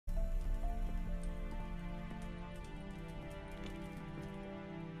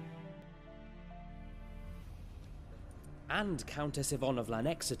And Countess Yvonne of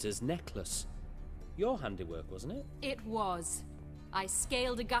Lanexeter's necklace. Your handiwork, wasn't it? It was. I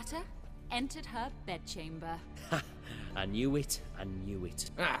scaled a gutter, entered her bedchamber. Ha! I knew it, I knew it.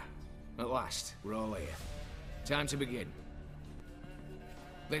 Ah, at last, we're all here. Time to begin.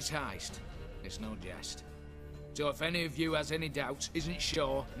 This heist, it's no jest. So if any of you has any doubts, isn't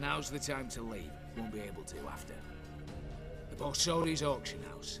sure, now's the time to leave. Won't be able to after. The Borsodi's auction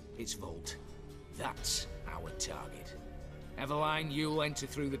house, its vault. That's our target. Eveline, you'll enter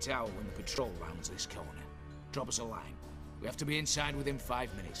through the tower when the patrol rounds this corner. Drop us a line. We have to be inside within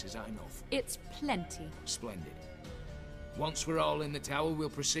 5 minutes, is that enough? It's plenty. Splendid. Once we're all in the tower, we'll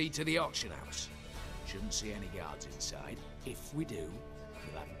proceed to the auction house. Shouldn't see any guards inside. If we do,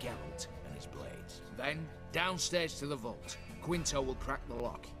 we'll have Geralt and his blades. Then, downstairs to the vault. Quinto will crack the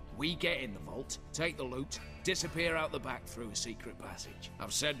lock. We get in the vault, take the loot, disappear out the back through a secret passage.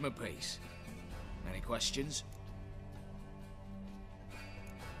 I've said my piece. Any questions?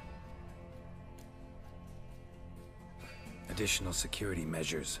 Additional security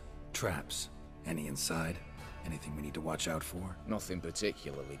measures. Traps. Any inside? Anything we need to watch out for? Nothing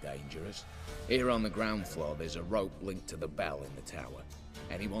particularly dangerous. Here on the ground floor, there's a rope linked to the bell in the tower.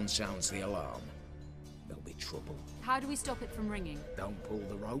 Anyone sounds the alarm, there'll be trouble. How do we stop it from ringing? Don't pull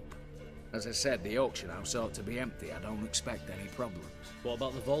the rope. As I said, the auction house ought to be empty. I don't expect any problems. What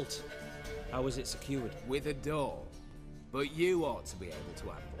about the vault? How is it secured? With a door. But you ought to be able to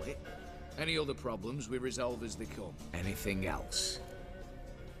handle it. Any other problems we resolve as they come. Anything else?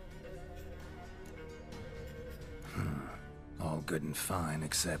 All good and fine,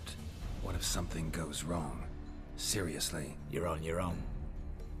 except what if something goes wrong? Seriously. You're on your own.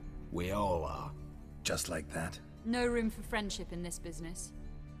 We all are. Just like that? No room for friendship in this business.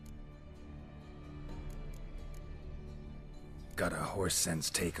 Got a horse sense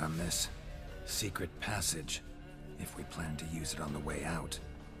take on this. Secret passage. If we plan to use it on the way out,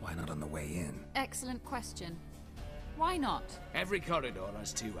 why not on the way in? Excellent question. Why not? Every corridor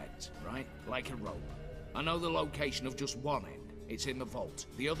has two ends, right? Like a rope. I know the location of just one end. It's in the vault.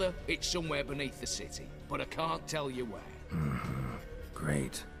 The other, it's somewhere beneath the city. But I can't tell you where.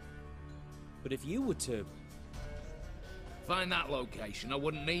 Great. But if you were to... Find that location, I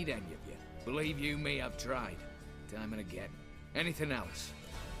wouldn't need any of you. Believe you me, I've tried. Time and again. Anything else?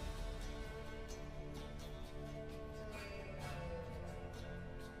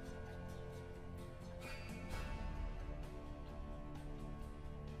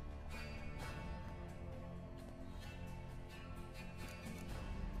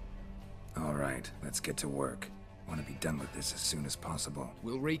 All right, let's get to work. Want to be done with this as soon as possible.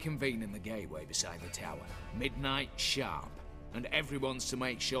 We'll reconvene in the gateway beside the tower. Midnight sharp. And everyone's to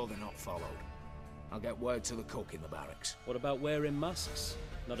make sure they're not followed. I'll get word to the cook in the barracks. What about wearing masks?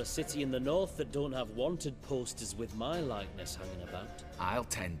 Not a city in the north that don't have wanted posters with my likeness hanging about. I'll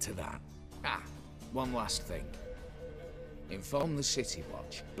tend to that. Ah, one last thing. Inform the City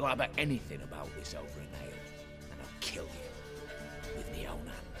Watch. Blabber anything about this over in Hale, and I'll kill you. With my own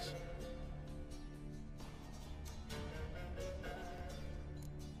hands.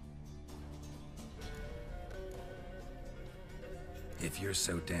 If you're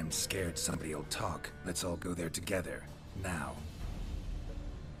so damn scared somebody'll talk, let's all go there together. Now.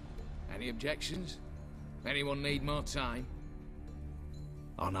 Any objections? Anyone need more time?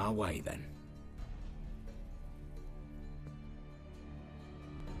 On our way, then.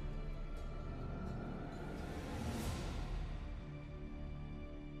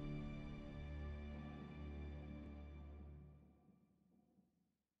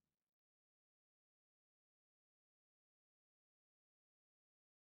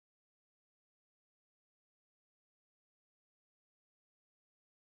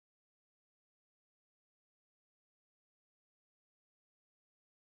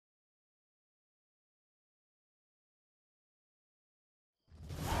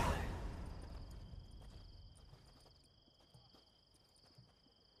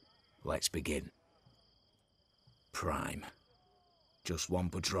 Let's begin. Prime. Just one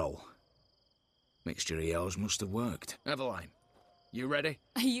patrol. Mixture of yours must have worked. Eveline, you ready?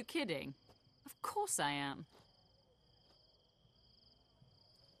 Are you kidding? Of course I am.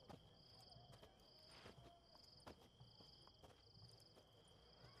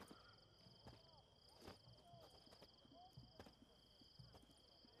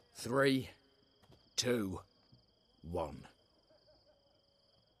 Three, two, one.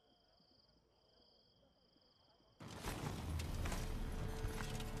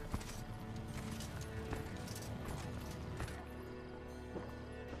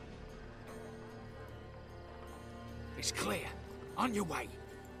 It's clear. On your way.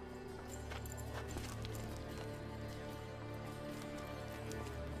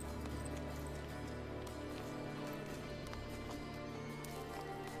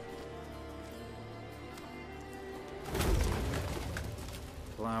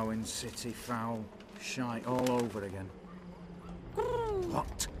 Ploughing city foul. Shite all over again.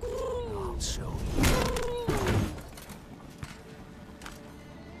 What? I'll show you.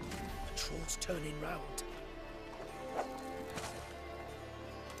 Patrol's turning round.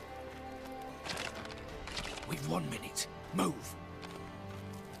 We've 1 minute. Move.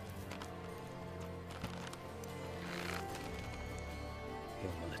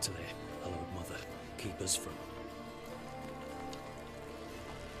 Your military, hallowed mother, keep us from...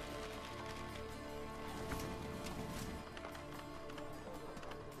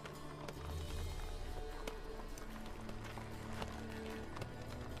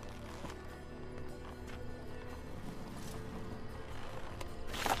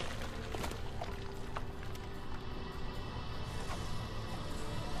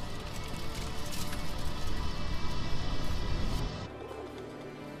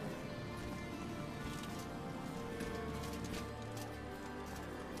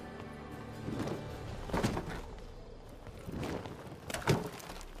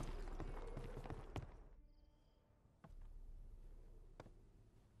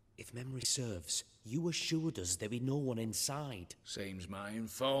 If memory serves, you assured us there be no one inside. Seems my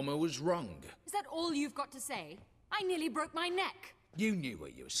informer was wrong. Is that all you've got to say? I nearly broke my neck. You knew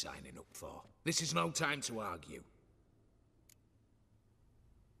what you were signing up for. This is no time to argue.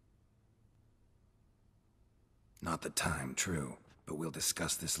 Not the time, true. But we'll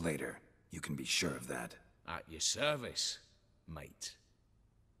discuss this later. You can be sure of that. At your service, mate.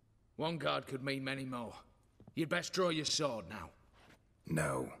 One guard could mean many more. You'd best draw your sword now.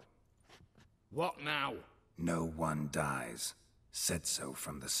 No. What now? No one dies. Said so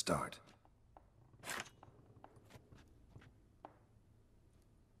from the start.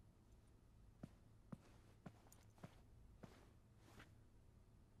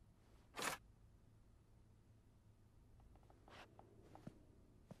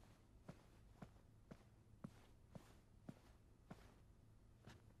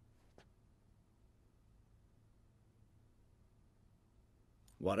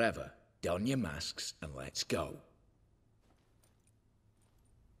 Whatever. Don your masks and let's go.